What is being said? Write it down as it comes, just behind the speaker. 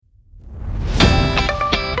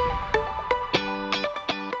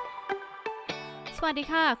วัสดี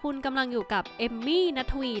ค่ะคุณกำลังอยู่กับเอมมี่ณั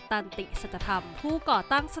ฐวีตันติสัจธรรมผู้ก่อ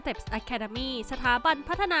ตั้ง Steps Academy สถาบัน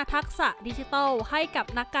พัฒนาทักษะดิจิทัลให้กับ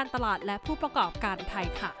นักการตลาดและผู้ประกอบการไทย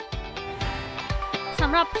ค่ะส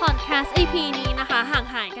ำหรับพอดแคสต์ EP นี้นะคะห่าง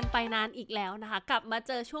หายกันไปนานอีกแล้วนะคะกลับมาเ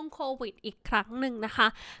จอช่วงโควิดอีกครั้งหนึ่งนะคะ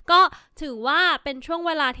ก็ถือว่าเป็นช่วงเ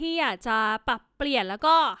วลาที่อยากจะปรับเปลี่ยนแล้ว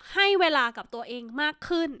ก็ให้เวลากับตัวเองมาก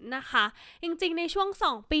ขึ้นนะคะจริงๆในช่วง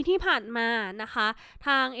2ปีที่ผ่านมานะคะท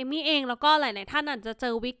างเอมมี่เองแล้วก็หลายๆท่านอาจจะเจ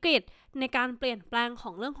อวิกฤตในการเปลี่ยนแปลงข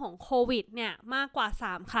องเรื่องของโควิดเนี่ยมากกว่า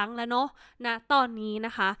3ครั้งแล้วเนาะณตอนนี้น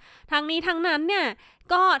ะคะทั้งนี้ทั้งนั้นเนี่ย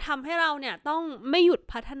ก็ทำให้เราเนี่ยต้องไม่หยุด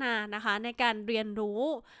พัฒนานะคะในการเรียนรู้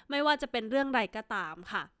ไม่ว่าจะเป็นเรื่องใดก็ตาม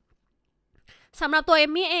ค่ะสำหรับตัวเอ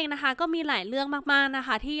มมี่เองนะคะก็มีหลายเรื่องมากๆนะค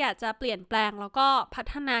ะที่อยากจะเปลี่ยนแปลงแล้วก็พั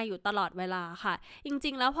ฒนาอยู่ตลอดเวลาค่ะจ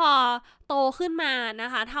ริงๆแล้วพอโตขึ้นมานะ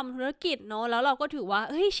คะทำธุรกิจเนาะแล้วเราก็ถือว่า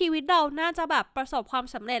ชีวิตเราน่าจะแบบประสบความ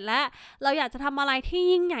สำเร็จและเราอยากจะทำอะไรที่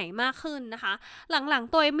ยิ่งใหญ่มากขึ้นนะคะหลัง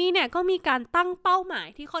ๆตัวเอมมี่เนี่ยก็มีการตั้งเป้าหมาย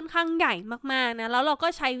ที่ค่อนข้างใหญ่มากๆนะแล้วเราก็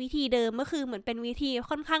ใช้วิธีเดิมก็คือเหมือนเป็นวิธี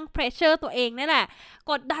ค่อนข้างเพรสเชอร์ตัวเองนี่แหละ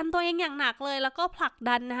กดดันตัวเองอย่างหนักเลยแล้วก็ผลัก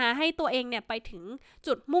ดันนะคะให้ตัวเองเนี่ยไปถึง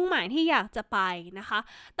จุดมุ่งหมายที่อยากจะไปนะคะ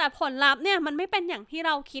แต่ผลลัพธ์เนี่ยมันไม่เป็นอย่างที่เ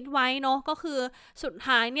ราคิดไว้เนาะก็คือสุด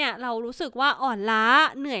ท้ายเนี่ยเรารู้สึกว่าอ่อนล้า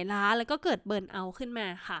เหนื่อยล้าแล้วก็เกิดเบิร์นเอาท์ขึ้นมา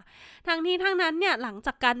ค่ะทั้งนี้ทั้งนั้นเนี่ยหลังจ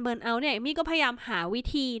ากการเบิร์นเอาท์เนี่ยมี่ก็พยายามหาวิ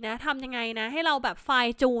ธีนะทำยังไงนะให้เราแบบไฟ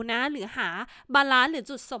ล์จูนนะหรือหาบาลานซ์หรือ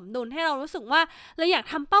จุดสมดุลให้เรารู้สึกว่าเราอยาก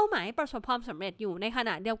ทำเป้าหมายประสบความสำเร็จอยู่ในขณ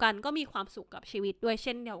ะเดียวกันก็มีความสุขกับชีวิตด้วยเ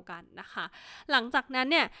ช่นเดียวกันนะคะหลังจากนั้น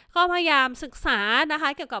เนี่ยก็พยายามศึกษานะคะ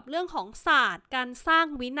เกี่ยวกับเรื่องของศาสตร์การสร้าง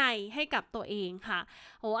วินัยให้กับตัวเองค่ะ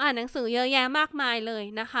อ่านหนังสือเยอะแยะมากมายเลย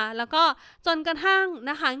นะคะแล้วก็จนกระทั่ง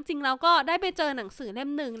นะคะจริงๆเราก็ได้ไปเจอหนังสือเล่ม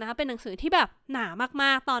หนึ่งนะคะเป็นหนังสือที่แบบหนาม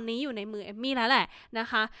ากๆตอนนี้อยู่ในมือเอมมี่แล้วแหละนะ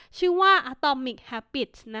คะชื่อว่า Atomic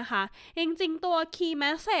Habits นะคะจริงๆตัว key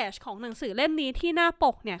message ของหนังสือเล่มนี้ที่หน้าป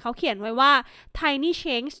กเนี่ยเขาเขียนไว้ว่า tiny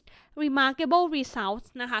change remarkable results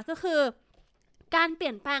นะคะก็คือการเป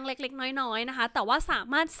ลี่ยนแปลงเล็กๆน้อยๆนะคะแต่ว่าสา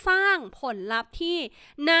มารถสร้างผลลัพธ์ที่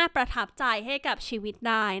น่าประทับใจให้กับชีวิต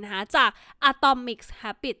ได้นะคะจาก Atomic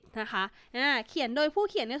Habits นะคะเขียนโดยผู้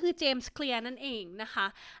เขียนก็คือเจมส์เคลียร์นั่นเองนะคะ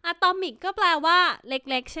Atomic ก็แปลว่าเ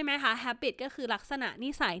ล็กๆใช่ไหมคะ Habit ก็คือลักษณะนิ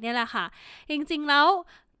สัยเนี่ยแหละค่ะจริงๆแล้ว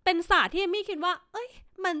เป็นศาสตร์ที่มี่คิดว่า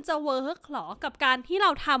มันจะเวิร์กหรอกับการที่เร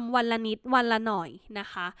าทำวันละนิดวันละหน่อยนะ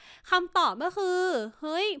คะคำตอบก็คือ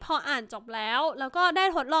พออ่านจบแล้วก็ได้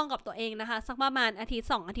ทดลองกับตัวเองนะคะสักประมาณอาทิตย์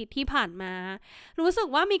2อาทิตย์ที่ผ่านมารู้สึก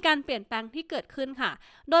ว่ามีการเปลี่ยนแปลงที่เกิดขึ้นค่ะ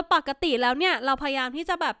โดยปกติแล้วเนี่ยเราพยายามที่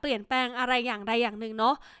จะแบบเปลี่ยนแปลงอะไรอย่างใดอย่างหนึ่งเน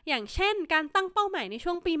าะอย่างเช่นการตั้งเป้าหมายใน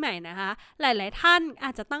ช่วงปีใหม่นะคะหลายๆท่านอ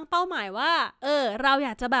าจจะตั้งเป้าหมายว่าเราอย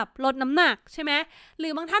ากจะแบบลดน้ำหนักใช่ไหมหรื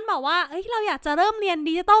อบางท่านบอกว่าเราอยากจะเริ่มเรียน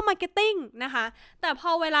ดิจิทัลมาร์เก็ตติ้งนะคะแต่พอ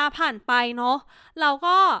เวลาผ่านไปเนาะเรา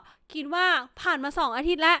ก็คิดว่าผ่านมา2อา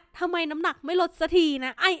ทิตย์แล้วทำไมน้ำหนักไม่ลดสักทีน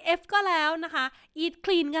ะ IF ก็แล้วนะคะ Eat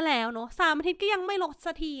Clean ก็แล้วเนาะ3อาทิตย์ก็ยังไม่ลด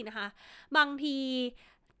สักทีนะคะบางที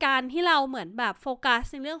การที่เราเหมือนแบบโฟกัส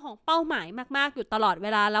ในเรื่องของเป้าหมายมากๆอยู่ตลอดเว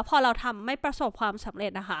ลาแล้วพอเราทำไม่ประสบความสำเร็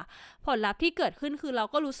จนะคะผลลัพธ์ที่เกิดขึ้นคือเรา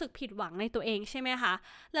ก็รู้สึกผิดหวังในตัวเองใช่ไหมคะ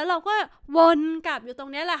แล้วเราก็วนกลับอยู่ตร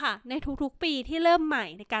งนี้แหละค่ะในทุกๆปีที่เริ่มใหม่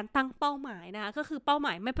ในการตั้งเป้าหมายนะคะก็คือเป้าหม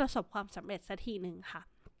ายไม่ประสบความสำเร็จสักทีนึงค่ะ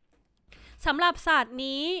สำหรับศาสตร์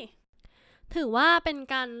นี้ถือว่าเป็น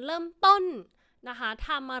การเริ่มต้นนะคะท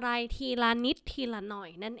ำอะไรทีละนิดทีละหน่อย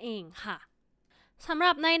นั่นเองค่ะสำห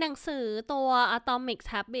รับในหนังสือตัว Atomic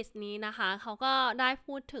Habits นี้นะคะเขาก็ได้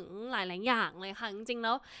พูดถึงหลายๆอย่างเลยค่ะจริงๆแ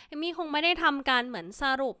ล้วเอมมี่คงไม่ได้ทำการเหมือนส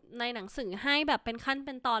รุปในหนังสือให้แบบเป็นขั้นเ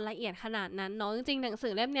ป็นตอนละเอียดขนาดนั้นเนาะจริงๆหนังสื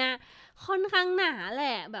อเล่มนี้ค่อนข้างหนาแหล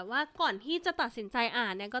ะแบบว่าก่อนที่จะตัดสินใจอ่า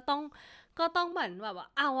นเนี่ยก็ต้องเหมือนแบบว่า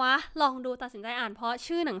เอาวะลองดูตัดสินใจอ่านเพราะ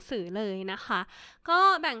ชื่อหนังสือเลยนะคะก็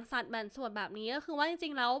แบ่งสัดแบ่งส่วนแบบนี้ก็คือว่าจริ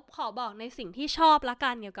งๆแล้วขอบอกในสิ่งที่ชอบละกั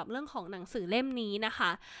นเกี่ยวกับเรื่องของหนังสือเล่มนี้นะค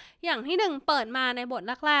ะอย่างที่เปิดมาในบท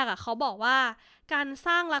แรกๆเขาบอกว่าการส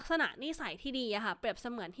ร้างลักษณะนิสัยที่ดีอะค่ะเปรียบเส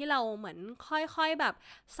มือนที่เราเหมือนค่อยๆแบบ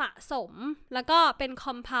สะสมแล้วก็เป็น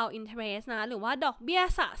compound interest นะหรือว่าดอกเบี้ย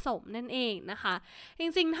สะสมนั่นเองนะคะจ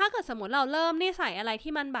ริงๆถ้าเกิดสมมติเราเริ่มนิสัยอะไร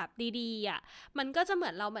ที่มันแบบดีๆอะมันก็จะเหมื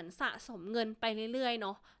อนเราเหมือนสะสมเงินไปเรื่อยๆเน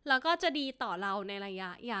าะแล้วก็จะดีต่อเราในระย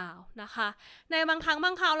ะยาวนะคะในบางครั้งบ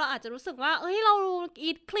างคราวเราอาจจะรู้สึกว่าเรา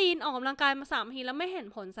eat clean ออกกำลังกายมา3 ทีแล้วไม่เห็น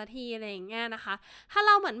ผลสักทีอะไรอย่างเงี้ยนะคะถ้าเ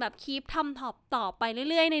ราเหมือนแบบคีปทำต่อไป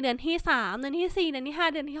เรื่อยๆในเดือนที่3เดือนที่4เดือนที่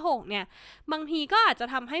5เดือนที่6เนี่ยบางทีก็อาจจะ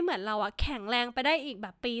ทำให้เหมือนเราแข็งแรงไปได้อีกแบ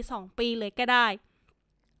บปี2 ปีเลยก็ได้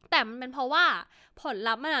แต่มันเป็นเพราะว่าผล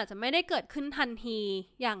ลัพธ์มันอาจจะไม่ได้เกิดขึ้นทันที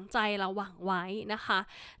อย่างใจเราหวังไว้นะคะ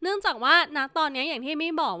เนื่องจากว่าณตอนนี้อย่างที่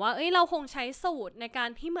มี่บอกว่าเราคงใช้สูตรในการ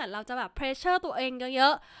ที่เหมือนเราจะแบบเพรสเชอร์ตัวเองเยอ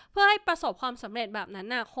ะๆเพื่อให้ประสบความสำเร็จแบบนั้น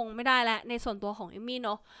น่ะคงไม่ได้แล้วในส่วนตัวของเอมมี่เ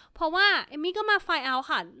นาะเพราะว่าเอมมี่ก็มาไฟล์เอา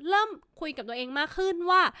ค่ะเริ่มคุยกับตัวเองมากขึ้น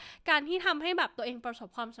ว่าการที่ทำให้แบบตัวเองประสบ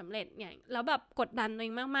ความสำเร็จเนี่ยแล้วแบบกดดันตัวเอ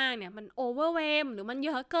งมากๆเนี่ยมันโอเวอร์เวมหรือมันเ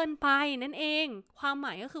ยอะเกินไปนั่นเองความหม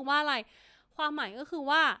ายก็คือว่าอะไรความหมายก็คือ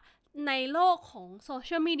ว่าในโลกของโซเ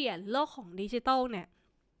ชียลมีเดียหรือโลกของดิจิทัลเนี่ย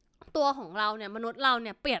ตัวของเราเนี่ยมนุษย์เราเ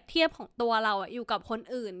นี่ยเปรียบเทียบของตัวเราอยู่กับคน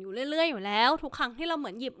อื่นอยู่เรื่อยๆอยู่แล้วทุกครั้งที่เราเหมื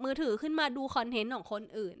อนหยิบมือถือขึ้นมาดูคอนเทนต์ของคน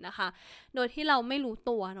อื่นนะคะโดยที่เราไม่รู้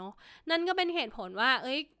ตัวเนาะนั่นก็เป็นเหตุผลว่า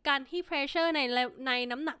การที่เพรสเชอร์ใน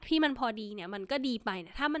น้ำหนักที่มันพอดีเนี่ยมันก็ดีไปน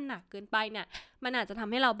ะถ้ามันหนักเกินไปเนี่ยมันอาจจะท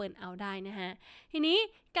ำให้เราเบิร์นเอาท์ได้นะฮะทีนี้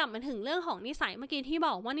กลับมาถึงเรื่องของนิสัยเมื่อกี้ที่บ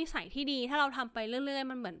อกว่านิสัยที่ดีถ้าเราทำไปเรื่อย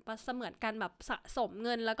ๆมันเหมือนเสมือนกันแบบสะสมเ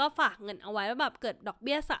งินแล้วก็ฝากเงินเอาไว้แล้วแบบเกิดดอกเ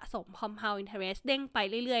บี้ยสะสม compound interest เด้งไป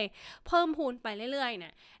เรื่อยๆเพิ่มพูนไปเรื่อยๆเนี่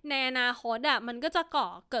ยในอนาคตมันก็จะก่อ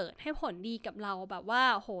เกิดให้ผลดีกับเราแบบว่า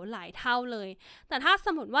โหหลายเท่าเลยแต่ถ้าส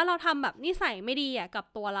มมติว่าเราทำแบบนิสัยไม่ดีกับ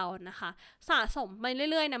ตัวเรานะคะสะสมไป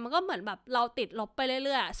เรื่อยๆนะมันก็เหมือนแบบเราติดลบไปเ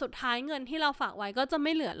รื่อยๆสุดท้ายเงินที่เราฝากไว้ก็จะไ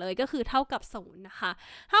ม่เหลือเลยก็คือเท่ากับศูนย์นะคะ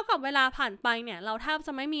เท่ากับเวลาผ่านไปเนี่ยเราแทบจ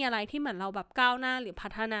ะไม่มีอะไรที่เหมือนเราแบบก้าวหน้าหรือพั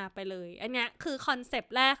ฒนาไปเลยอันนี้คือคอนเซป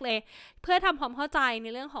ต์แรกเลยเพื่อทำความเข้าใจใน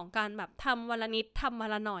เรื่องของการแบบทำวันละนิดทำวัน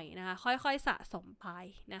ละหน่อยนะคะค่อยๆสะสมไป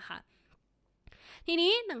นะคะที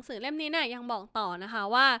นี้หนังสือเล่มนี้เนี่ยยังบอกต่อนะคะ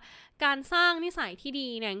ว่าการสร้างนิสัยที่ดี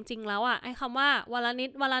เนี่ยจริงๆแล้วไอ้คำว่าวันละนิด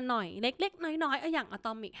วันละหน่อยเล็กๆน้อยๆอย่าง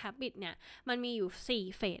Atomic Habit เนี่ยมันมีอยู่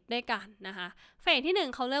4เฟสด้วยกันนะคะเฟสที่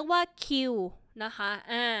1เขาเรียกว่า Q นะคะ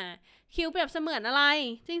Q เปรียบเสมือนอะไร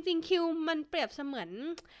จริงๆ Q มันเปรียบเสมือน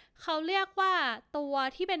เขาเรียกว่าตัว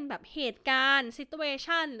ที่เป็นแบบเหตุการณ์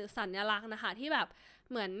situation หรือสัญลักษณ์นะคะที่แบบ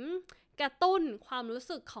เหมือนกระตุ้นความรู้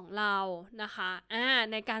สึกของเรานะคะ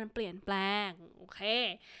ในการเปลี่ยนแปลงโอเค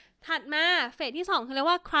ถัดมาเฟสที่2คือเรียก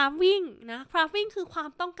ว่า craving นะ craving คือความ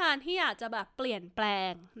ต้องการที่อยากจะแบบเปลี่ยนแปล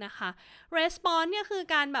งนะคะ response เนี่ยคือ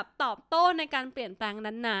การแบบตอบโต้ในการเปลี่ยนแปลง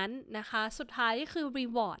นั้นๆนะคะสุดท้ายคือ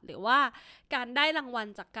reward หรือว่าการได้รางวัล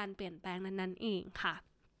จากการเปลี่ยนแปลงนั้นๆเองค่ะ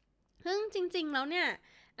ซึ่งจริงๆแล้วเนี่ย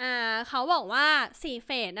เขาบอกว่า4เฟ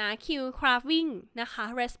สนะ Q craving นะคะ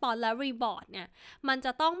response และ reward เนี่ยมันจ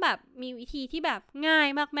ะต้องแบบมีวิธีที่แบบง่าย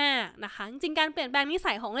มากๆนะคะจริงๆการเปลี่ยนแปลงนิ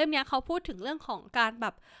สัยของเล่มนี้เขาพูดถึงเรื่องของการแบ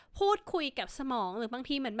บพูดคุยกับสมองหรือบาง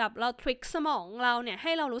ทีเหมือนแบบเราทริคสมองเราเนี่ยใ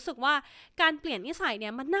ห้เรารู้สึกว่าการเปลี่ยนนิสัยเนี่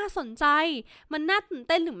ยมันน่าสนใจมันน่าตื่นเ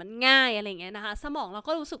ต้นหรือมันง่ายอะไรเงี้ยนะคะสมองเรา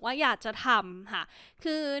ก็รู้สึกว่าอยากจะทำค่ะ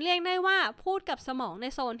คือเรียกได้ว่าพูดกับสมองใน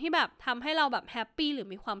โซนที่แบบทำให้เราแบบแฮปปี้หรือ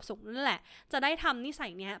มีความสุขนั่นแหละจะได้ทำนิสั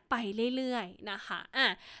ยเนี้ยไปเรื่อยๆนะคะ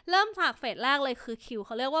เริ่มจากเฟสแรกเลยคือ Q เข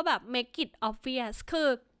าเรียกว่าแบบ make it obvious คือ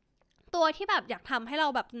ตัวที่แบบอยากทำให้เรา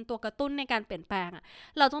แบบเป็นตัวกระตุ้นในการเปลี่ยนแปลง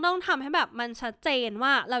เราต้องทำให้แบบมันชัดเจนว่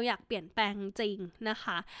าเราอยากเปลี่ยนแปลงจริงนะค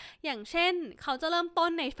ะอย่างเช่นเขาจะเริ่มต้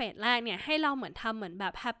นในเฟสแรกเนี่ยให้เราเหมือนทำเหมือนแบ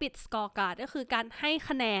บ habit scorecard ก็คือการให้ค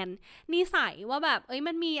ะแนนนิสัยว่าแบบ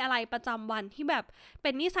มันมีอะไรประจำวันที่แบบเป็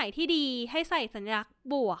นนิสัยที่ดีให้ใส่สัญลักษณ์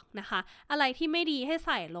บวกนะคะอะไรที่ไม่ดีให้ใ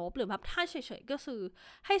ส่ลบหรือแบบถ้าเฉยๆก็คือ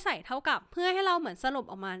ให้ใส่เท่ากับเพื่อให้เราเหมือนสรุป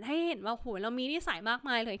ออกมาให้เห็นว่าโหเรามีนิสัยมากม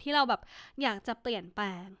ายเลยที่เราแบบอยากจะเปลี่ยนแปล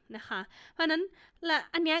งนะคะเพราะนั้นและ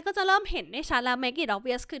อันนี้ก็จะเริ่มเห็นได้ชัดแล้ว make it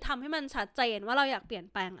obvious คือทำให้มันชัดเจนว่าเราอยากเปลี่ยน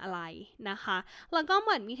แปลงอะไรนะคะแล้วก็เห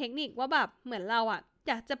มือนมีเทคนิคว่าแบบเหมือนเรา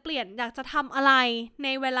อยากจะเปลี่ยนอยากจะทำอะไรใน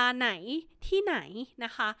เวลาไหนที่ไหนน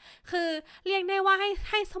ะคะคือเรียกได้ว่า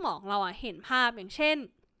ให้สมองเราเห็นภาพอย่างเช่น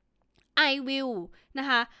I will นะ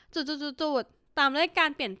คะจุดๆตามด้วยกา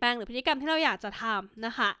รเปลี่ยนแปลงหรือพฤติกรรมที่เราอยากจะทำน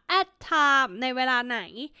ะคะ at time ในเวลาไหน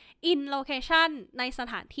in location ในส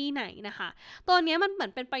ถานที่ไหนนะคะตัวนี้มันเหมือ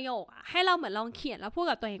นเป็นประโยคให้เราเหมือนลองเขียนแล้วพูด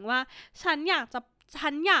กับตัวเองว่าฉันอยาก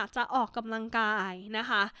จะออกกำลังกายนะ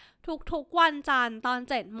คะทุกวันจันทร์ตอน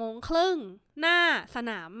7:30หน้าส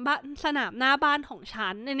นามหน้าบ้านของฉั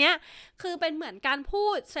นอันเนี้ยคือเป็นเหมือนการพู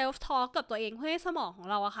ดเซลฟ์ทอล์กกับตัวเองเพื่อให้สมองของ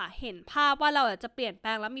เราค่ะเห็นภาพว่าเราจะเปลี่ยนแปล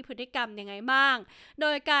งแล้วมีพฤติกรรมยังไงบ้างโด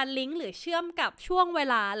ยการลิงก์หรือเชื่อมกับช่วงเว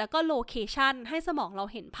ลาแล้วก็โลเคชันให้สมองเรา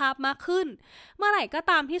เห็นภาพมากขึ้นเมื่อไหร่ก็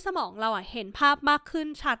ตามที่สมองเราเห็นภาพมากขึ้น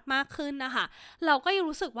ชัดมากขึ้นนะคะเราก็ยัง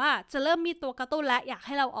รู้สึกว่าจะเริ่มมีตัวกระตุ้นและอยากใ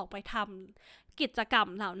ห้เราออกไปทำกิจกรรม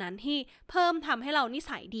เหล่านั้นที่เพิ่มทำให้เรานิ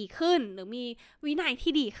สัยดีขึ้นหรือมีวินัย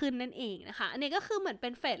ที่ดีขึ้นนั่นเองนะคะอันนี้ก็คือเหมือนเป็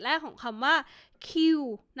นเฟสแรกของคำว่า Q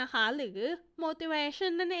นะคะหรือ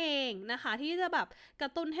motivation นั่นเองนะคะที่จะแบบกร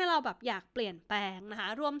ะตุ้นให้เราแบบอยากเปลี่ยนแปลงนะคะ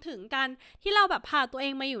รวมถึงการที่เราแบบพาตัวเอ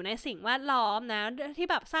งมาอยู่ในสิ่งแวดล้อมนะที่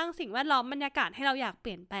แบบสร้างสิ่งแวดล้อมบรรยากาศให้เราอยากเป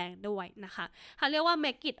ลี่ยนแปลงด้วยนะคะเขาเรียกว่า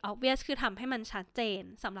make it obvious คือทำให้มันชัดเจน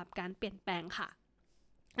สำหรับการเปลี่ยนแปลงค่ะ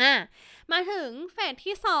มาถึงเฟส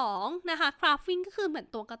ที่2นะคะคราฟติ้งก็คือเหมือน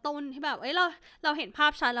ตัวกระตุ้นที่แบบเราเห็นภา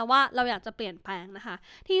พชัดแล้วว่าเราอยากจะเปลี่ยนแปลงนะคะ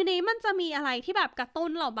ทีนี้มันจะมีอะไรที่แบบกระตุ้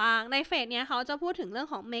นเราบ้างในเฟสเนี้ยเขาจะพูดถึงเรื่อง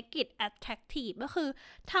ของ make it attractive ก็คือ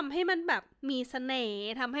ทำให้มันแบบมีเสน่ห์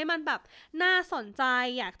ทำให้มันแบบน่าสนใจ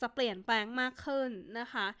อยากจะเปลี่ยนแปลงมากขึ้นนะ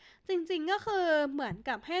คะจริงๆก็คือเหมือน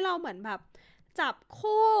กับให้เราเหมือนแบบจับ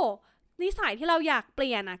คู่นิสัยที่เราอยากเป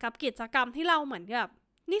ลี่ยนกับกิจกรรมที่เราเหมือนแบบ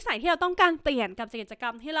นิสัยที่เราต้องการเปลี่ยนกับกิจกร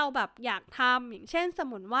รมที่เราแบบอยากทำอย่างเช่นสม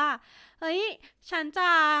มติว่าเฮ้ยฉันจะ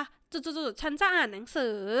จุดๆฉันจะอ่านหนังสื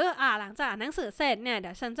อหลังจากอ่านหนังสือเสร็จเนี่ยเ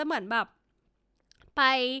ดี๋ยวฉันจะเหมือนแบบไป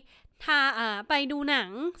ไปดูหนัง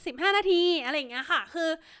15นาทีอะไรอย่างเงี้ยค่ะคือ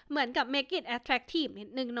เหมือนกับ make it attractive นิด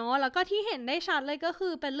นึงเนาะแล้วก็ที่เห็นได้ชัดเลยก็คื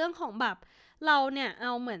อเป็นเรื่องของแบบเราเนี่ยเอ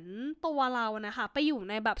าเหมือนตัวเรานะคะไปอยู่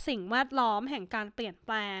ในแบบสิ่งแวดล้อมแห่งการเปลี่ยนแป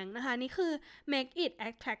ลงนะคะนี่คือ make it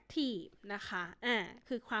attractive นะคะ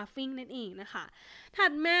คือ crafting นั่นเองนะคะถั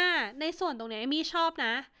ดมาในส่วนตรงนี้มีชอบน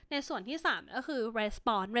ะในส่วนที่3ก็คือ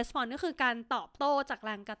response ก็คือการตอบโต้จากแ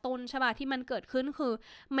รงกระตุ้นใช่ป่ะที่มันเกิดขึ้นคือ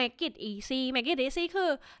make it easy คื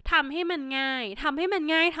อทำให้มันง่ายทำ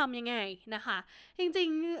ยังไงนะคะจริง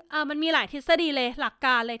ๆมันมีหลายทฤษฎีเลยหลักก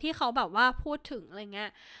ารเลยที่เขาแบบว่าพูดถึงอะไรเงี้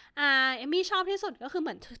ยเอมมี่ชอบที่สุดก็คือเห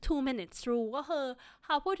มือน 2 minutes rule ก็คือเข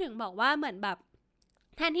าพูดถึงบอกว่าเหมือนแบบ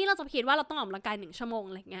แทนที่เราจะคิดว่าเราต้องออกกำลังกาย1ชั่วโมง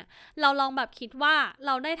อะไรเงี้ยเราลองแบบคิดว่าเ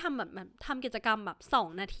ราได้ทำแบบทำกิจกรรมแบบ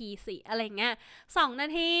2นาทีสิอะไรเงี้ย2นา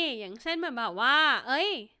ทีอย่างเช่นแบบว่า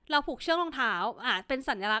เราผูกเชือกรองเท้าเป็น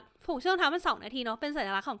สัญลักษณ์ผูกเชือกรองเท้าเป็น2นาทีเนาะเป็นสัญ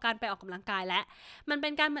ลักษณ์ของการไปออกกำลังกายและมันเป็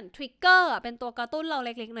นการเหมือนทริกเกอร์เป็นตัวกระตุ้นเราเ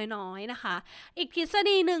ล็กๆน้อยๆนะคะอีกทฤษ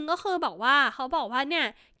ฎีหนึ่งก็คือบอกว่าเขาบอกว่าเนี่ย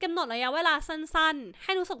กำหนดระยะเวลาสั้นๆใ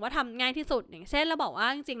ห้รู้สึกว่าทำง่ายที่สุดอย่างเช่นเราบอกว่า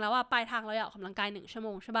จริงๆแล้วปลายทางเราอยากออกกำลังกาย1ชั่วโม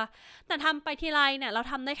งใช่ป่ะแต่ทำไปทีไรเนี่ยเรา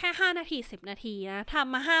ทำได้แค่5นาที10นาทีนะท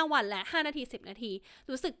ำมา5วันและ5นาที10นาที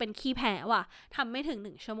รู้สึกเป็นขี้แพ้ว่ะทำไม่ถึง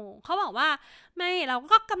1ชั่วโมงเขาบอกว่าไม่เรา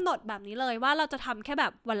ก็กำหนดแบบนี้เลยว่าเราจะทำแค่แบ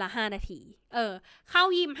บวันละ5นาทีเข้า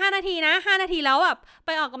ยิม5นาทีนะ5นาทีแล้วแบบไป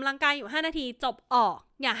ออกกำลังกายอยู่5นาทีจบออก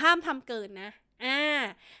อย่าห้ามทำเกินนะ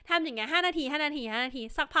ทำอย่างเงี้ย5นาที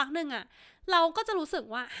สักพักหนึ่งเราก็จะรู้สึก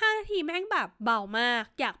ว่า5นาทีแม่งแบบเบามาก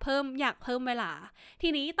อยากเพิ่มเวลาที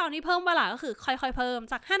นี้ตอนที่เพิ่มเวลาก็คือค่อยๆเพิ่ม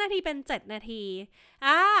จาก5นาทีเป็น7นาที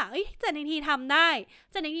7นาทีทำได้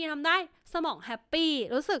7นาทีทำได้สมองแฮปปี้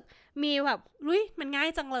รู้สึกมีแบบมันง่าย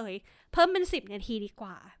จังเลยเพิ่มเป็น10นาทีดีก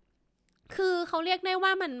ว่าคือเขาเรียกได้ว่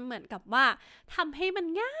ามันเหมือนกับว่าทำให้มัน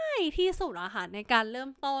ง่ายที่สุดอะค่ะในการเริ่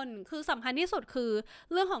มต้นคือสำคัญที่สุดคือ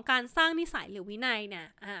เรื่องของการสร้างนิสัยหรือวินัยเนี่ย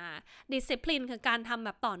discipline คือการทำแบ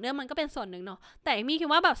บต่อเนื่องมันก็เป็นส่วนหนึ่งเนาะแต่มีคิด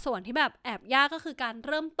ว่าแบบส่วนที่แบบแอบยากก็คือการเ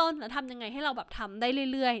ริ่มต้นแล้วทำยังไงให้เราแบบทำได้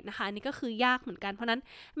เรื่อยๆนะคะนี่ก็คือยากเหมือนกันเพราะนั้น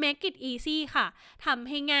make it easy ค่ะทำ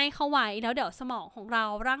ให้ง่ายเข้าไว้แล้วเดี๋ยวสมองของเรา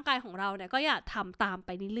ร่างกายของเราเนี่ยก็อยากทำตามไป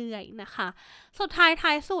เรื่อยๆนะคะสุดท้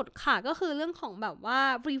ายสุดค่ะก็คือเรื่องของแบบว่า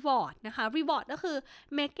reward นะคะ reward ก็คือ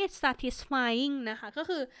make it satisfying นะคะก็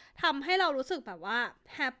คือทำให้เรารู้สึกแบบว่า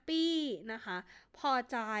happy นะคะพอ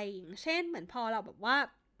ใจอย่างเช่นเหมือนพอเราแบบว่า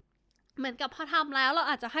เหมือนกับพอทำแล้วเรา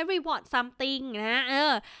อาจจะให้ reward something นะ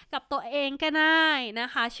กับตัวเองก็ได้นะ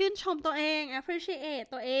คะชื่นชมตัวเอง appreciate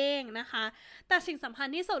ตัวเองนะคะแต่สิ่งสำคัญ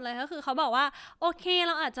ที่สุดเลยก็คือเขาบอกว่าโอเคเ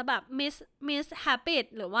ราอาจจะแบบ miss habit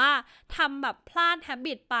หรือว่าทำแบบพลาด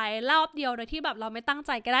habit ไปรอบเดียวโดยที่แบบเราไม่ตั้งใ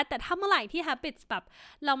จก็ได้แต่ถ้าเมื่อไหร่ที่ habit แบบ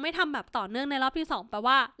เราไม่ทำแบบต่อเนื่องในรอบที่2แปล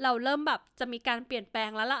ว่าเราเริ่มแบบจะมีการเปลี่ยนแปลง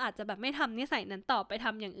แล้วเราอาจจะแบบไม่ทำนิสัยนั้นต่อไปท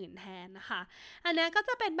ำอย่างอื่นแทนนะคะอันนี้ก็จ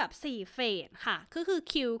ะเป็นแบบ4เฟสค่ะก็คือ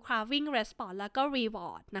cue carving response แล้วก็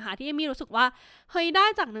reward นะคะที่มีรู้สึกว่าเฮ้ยได้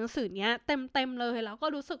จากหนังสือเนี้ยเต็มเลยแล้วก็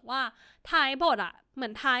รู้สึกว่าท้ายบทเหมื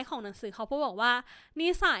อนท้ายของหนังสือเขาพูดบอกว่านิ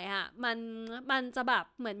สัยมันจะแบบ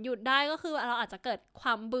เหมือนหยุดได้ก็คือเราอาจจะเกิดคว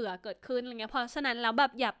ามเบื่อเกิดขึ้นอะไรเงี้ยเพราะฉะนั้นแล้วแบ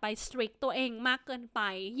บอย่าไป strict ตัวเองมากเกินไป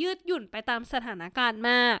ยืดหยุ่นไปตามสถานการณ์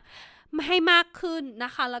มากให้มากขึ้นน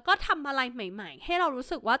ะคะแล้วก็ทำอะไรใหม่ๆให้เรารู้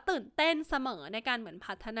สึกว่าตื่นเต้นเสมอในการเหมือน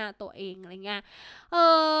พัฒนาตัวเองอะไรเงี้ย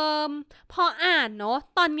พออ่านเนาะ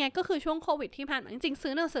ตอนเนี้ยก็คือช่วงโควิดที่ผ่านมาจริงๆ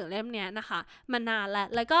ซื้อหนังสือเล่มเนี้ยนะคะมานาน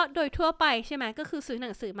แล้วก็โดยทั่วไปใช่ไหมก็คือซื้อห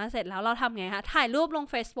นังสือมาเสร็จแล้วเราทำไงคะถ่ายรูปลง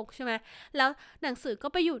Facebook ใช่ไหมแล้วหนังสือก็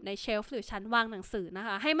ไปอยู่ในเชลฟ์หรือชั้นวางหนังสือนะค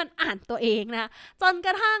ะให้มันอ่านตัวเองนะจนก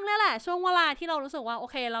ระทั่งนี่แหละช่วงเวลาที่เรารู้สึกว่าโอ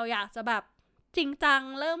เคเราอยากจะแบบจริงจัง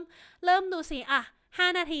เริ่มดูสิ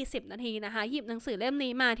5นาที10นาทีนะคะหยิบหนังสือเล่ม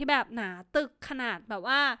นี้มาที่แบบหนาตึกขนาดแบบ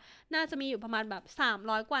ว่าน่าจะมีอยู่ประมาณแบบ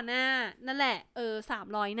300กว่าหน้านั่นแหละ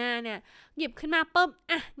300หน้าเนี่ยหยิบขึ้นมาปุ๊บ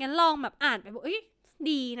งั้นลองแบบอ่านไปบอก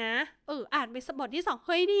ดีนะอ่านไปบทที่2เ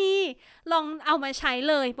ฮ้ยดีลองเอามาใช้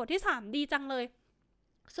เลยบทที่3ดีจังเลย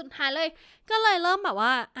สุดท้ายเลยก็เลยเริ่มแบบว่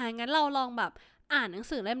างั้นเราลองแบบ อ่านหนัง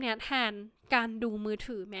สือเล่มนี้แทนการดูมือ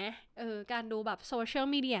ถือไหมการดูแบบโซเชียล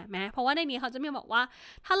มีเดียไหมเพราะว่าในนี้เขาจะมีบอกว่า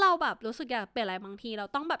ถ้าเราแบบรู้สึกอยากเปลี่ยนอะไรบางทีเรา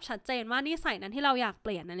ต้องแบบชัดเจนว่านิสัยนั้นที่เราอยากเป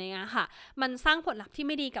ลี่ยนอะไรเงี้ยค่ะมันสร้างผลลัพธ์ที่ไ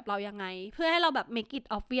ม่ดีกับเรายังไงเพื่อให้เราแบบ make it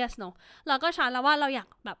obvious เนอะเราก็ชัดแล้วว่าเราอยาก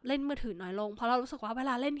แบบเล่นมือถือน้อยลงเพราะเรารู้สึกว่าเว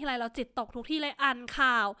ลาเล่นทีไรเราจิตตกทุกที่เลยอ่าน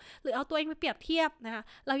ข่าวหรือเอาตัวเองไปเปรียบเทียบนะคะ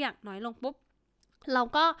เราอยากน้อยลงปุ๊บเรา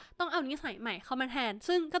ก็ต้องเอานิสัยใหม่เข้ามาแทน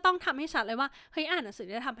ซึ่งก็ต้องทำให้ชัดเลยว่าเฮ้ยอ่านหนังสือไ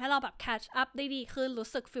ด้ทำให้เราแบบ catch up ได้ดีขึ้นรู้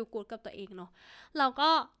สึก feel good กับตัวเองเนาะเราก็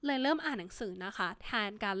เลยเริ่มอ่านหนังสือนะคะแท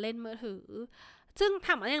นการเล่นมือถือซึ่งถ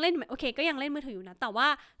ามว่ายังเล่นไหมโอเคก็ยังเล่นมือถืออยู่นะแต่ว่า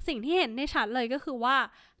สิ่งที่เห็นได้ชัดเลยก็คือว่า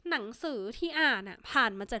หนังสือที่อ่านผ่า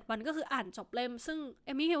นมา7 วันก็คืออ่านจบเล่มซึ่งเอ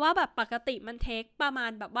มมี่คิดว่าแบบปกติมันเทคประมา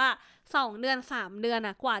ณแบบว่า2 เดือน3 เดือน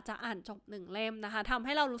กว่าจะอ่านจบ1 เล่มนะคะทำใ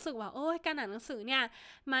ห้เรารู้สึกว่าโอ้ยการอ่านหนังสือเนี่ย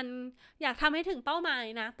มันอยากทำให้ถึงเป้าหมาย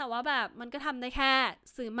นะแต่ว่าแบบมันก็ทำได้แค่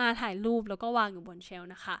ซื้อมาถ่ายรูปแล้วก็วางอยู่บนเชลฟ์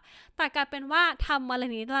นะคะแต่กลายเป็นว่าทำวันละ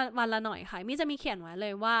นิดวันละหน่อยค่ะมี่จะมีเขียนไว้เล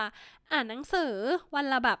ยว่าอ่านหนังสือวัน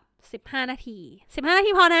ละแบบ15 นาที15 นา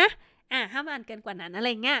ทีพอนะห้ามอ่านเกินกว่านั้นอะไร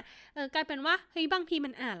เงี้ยกลายเป็นว่าเฮ้ยบางทีมั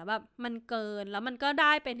นอ่านแล้วแบบมันเกินแล้วมันก็ไ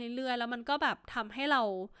ด้ไปเรื่อยๆแล้วมันก็แบบทำให้เรา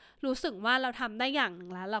รู้สึกว่าเราทำได้อย่างหนึ่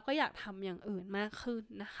งแล้วเราก็อยากทำอย่างอื่นมากขึ้น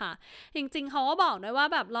นะคะจริงๆเขาก็บอกด้วยว่า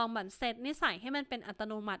แบบลองบันเซตนิสัยให้มันเป็นอัต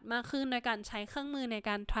โนมัติมากขึ้นโดยการใช้เครื่องมือใน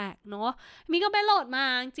การ track เนาะมีก็ไปโหลดมา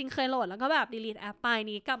จริงเคยโหลดแล้วก็แบบ delete แอปไป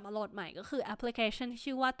นี้กลับมาโหลดใหม่ก็คือแอปพลิเคชันที่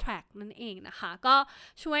ชื่อว่า track นั่นเองนะคะก็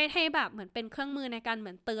ช่วยให้แบบเหมือนเป็นเครื่องมือในการเห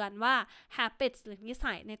มือนเตือนว่า habits หรือนิ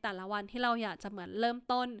สัยในแต่ละวันที่เราอยากจะเหมือนเริ่ม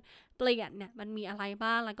ต้นเปลี่ยนเนี่ยมันมีอะไร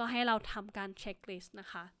บ้างแล้วก็ให้เราทำการเช็คลิสต์นะ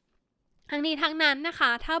คะทั้งนี้ทั้งนั้นนะคะ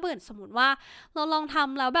ถ้าเบื่อสมมติว่าเราลองท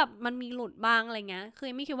ำแล้วแบบมันมีหลุดบ้างอะไรเงี้ยคือ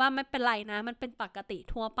ไม่คิดว่าไม่เป็นไรนะมันเป็นปกติ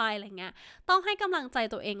ทั่วไปอะไรเงี้ยต้องให้กำลังใจ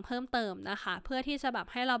ตัวเองเพิ่มเติมนะคะเพื่อที่จะแบบ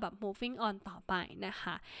ให้เราแบบ moving on ต่อไปนะค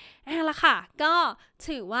ะละค่ะก็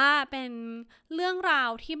ถือว่าเป็นเรื่องราว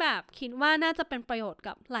ที่แบบคิดว่าน่าจะเป็นประโยชน์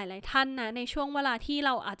กับหลายๆท่านนะในช่วงเวลาที่เ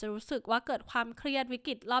ราอาจจะรู้สึกว่าเกิดความเครียดวิก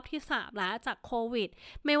ฤตรอบที่3แล้วจากโควิด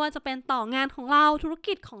ไม่ว่าจะเป็นต่องานของเราธุร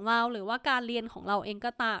กิจของเราหรือว่าการเรียนของเราเอง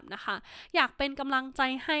ก็ตามนะคะอยากเป็นกำลังใจ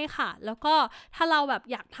ให้ค่ะแล้วก็ถ้าเราแบบ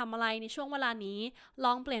อยากทำอะไรในช่วงเวลานี้ล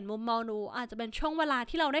องเปลี่ยนมุมมองดูอาจจะเป็นช่วงเวลา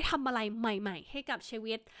ที่เราได้ทำอะไรใหม่ๆให้กับชี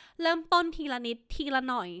วิตเริ่มต้นทีละนิดทีละ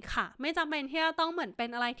หน่อยค่ะไม่จำเป็นที่จะต้องเหมือนเป็น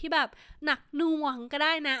อะไรที่แบบหนักหน่วงก็ไ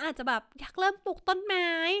ด้นะอาจจะแบบอยากเริ่มปลูกต้นไม้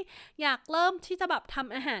อยากเริ่มที่จะแบบท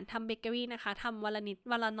ำอาหารทำเบเกอรี่นะคะทำวันละนิด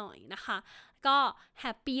วันละหน่อยนะคะก็แฮ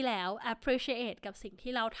ปปี้แล้ว appreciate กับสิ่ง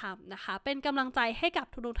ที่เราทำนะคะเป็นกำลังใจให้กับ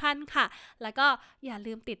ทุกท่านค่ะแล้วก็อย่า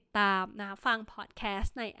ลืมติดตามนะฟังพอดแคส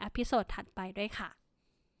ต์ในเอพิโซดถัดไปด้วยค่ะ